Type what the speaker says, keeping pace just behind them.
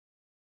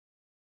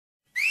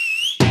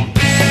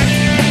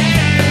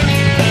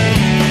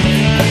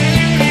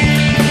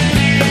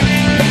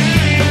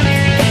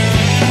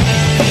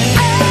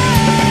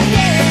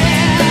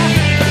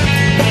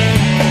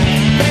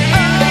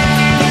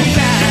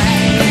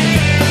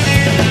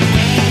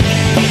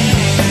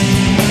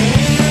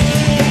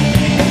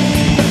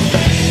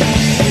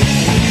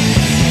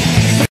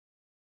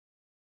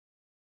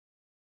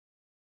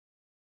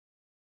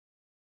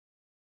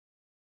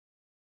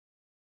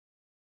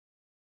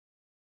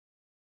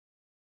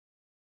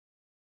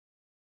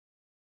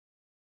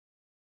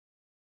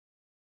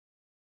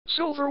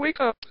Silver, wake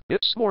up.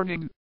 It's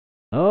morning.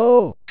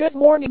 Oh, good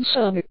morning,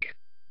 Sonic.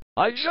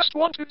 I just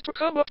wanted to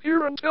come up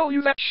here and tell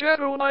you that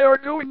Shadow and I are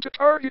going to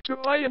Target to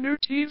buy a new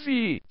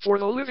TV for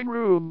the living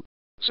room.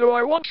 So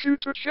I want you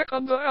to check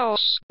on the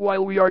house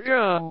while we are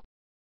gone.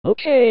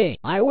 Okay,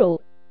 I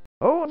will.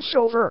 Oh, and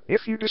Silver,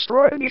 if you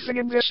destroy anything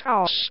in this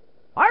house,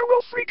 I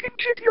will freaking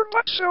kick your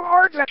butt so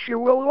hard that you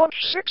will launch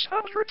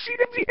 600 feet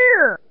in the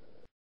air.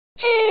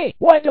 Hey,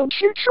 why don't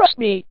you trust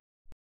me?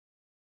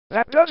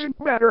 That doesn't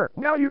matter.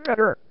 Now you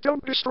better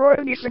don't destroy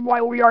anything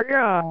while we are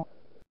gone.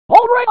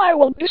 Alright, I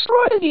won't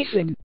destroy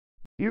anything.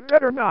 You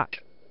better not,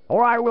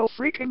 or I will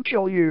freaking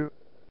kill you.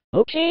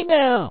 Okay,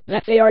 now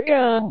that they are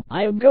gone,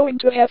 I am going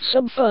to have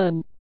some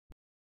fun.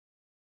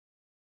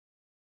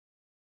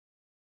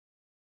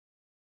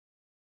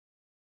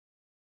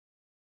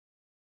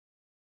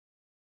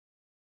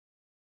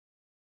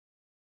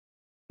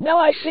 Now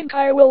I think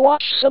I will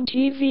watch some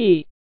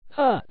TV.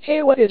 Huh,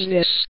 hey, what is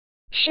this?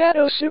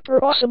 Shadow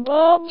Super Awesome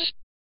Bombs?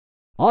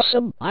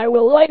 Awesome, I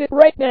will light it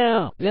right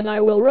now, then I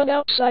will run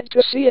outside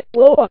to see it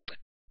blow up.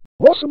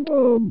 Awesome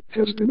bomb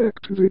has been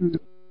activated.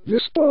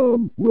 This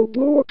bomb will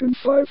blow up in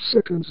 5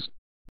 seconds.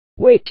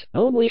 Wait,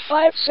 only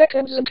 5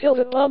 seconds until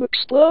the bomb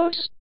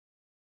explodes?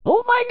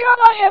 Oh my god,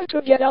 I have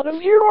to get out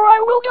of here or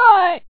I will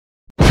die!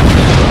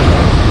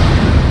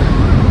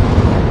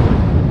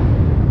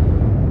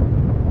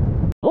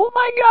 Oh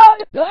my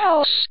god, the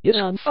house is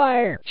on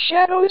fire.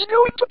 Shadow is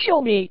going to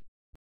kill me.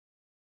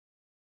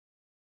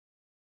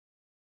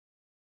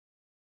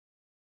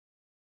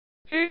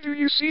 Hey, do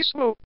you see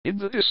smoke in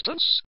the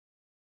distance?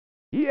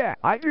 Yeah,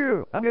 I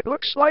do, and it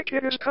looks like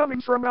it is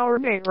coming from our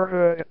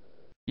neighborhood.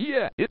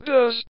 Yeah, it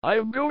does. I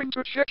am going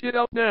to check it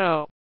out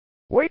now.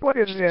 Wait, what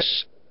is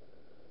this?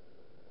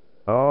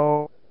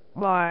 Oh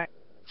my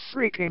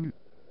freaking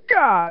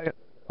god!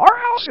 Our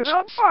house is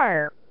on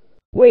fire!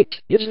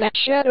 Wait, is that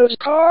Shadow's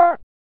car?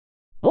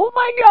 Oh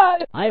my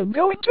god, I am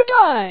going to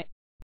die!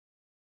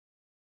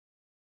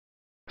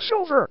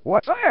 Silver,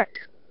 what the heck?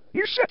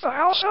 You set the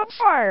house on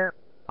fire!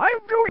 I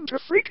am going to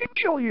freaking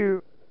kill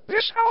you!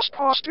 This house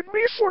costed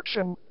me a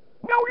fortune!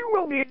 Now you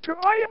will need to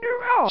buy a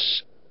new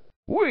house!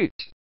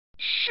 Wait!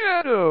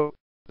 Shadow!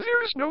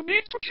 There is no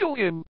need to kill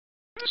him!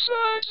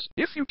 Besides,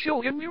 if you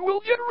kill him you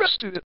will get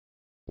arrested!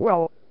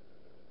 Well...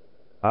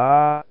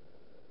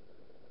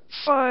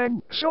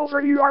 fine,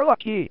 Silver, you are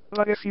lucky,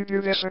 but if you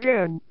do this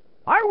again,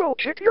 I will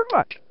kick your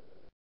butt!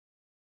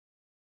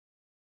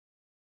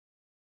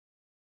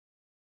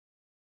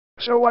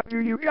 So what do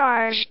you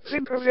guys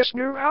think of this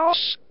new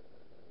house?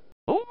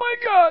 Oh my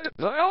god,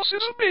 the house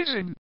is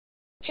amazing!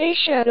 Hey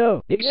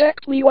Shadow,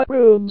 exactly what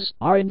rooms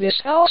are in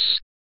this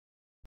house?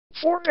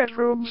 4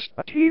 bedrooms,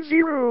 a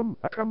TV room,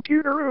 a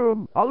computer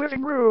room, a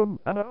living room,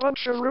 and a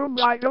bunch of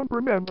rooms I don't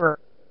remember.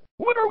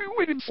 What are we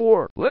waiting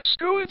for? Let's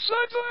go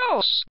inside the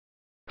house!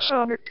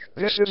 Sonic,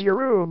 this is your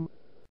room.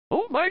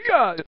 Oh my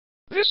god,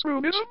 this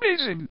room is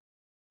amazing!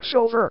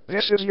 Silver,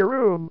 this is your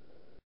room.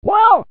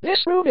 Wow,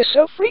 this room is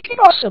so freaking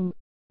awesome!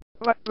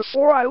 But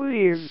before I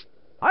leave,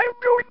 I am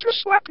going to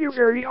slap you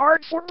very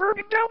hard for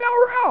burning down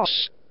our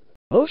house!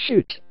 Oh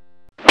shoot.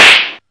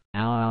 Ow,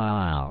 ow,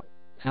 ow, ow.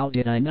 How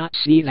did I not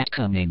see that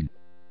coming?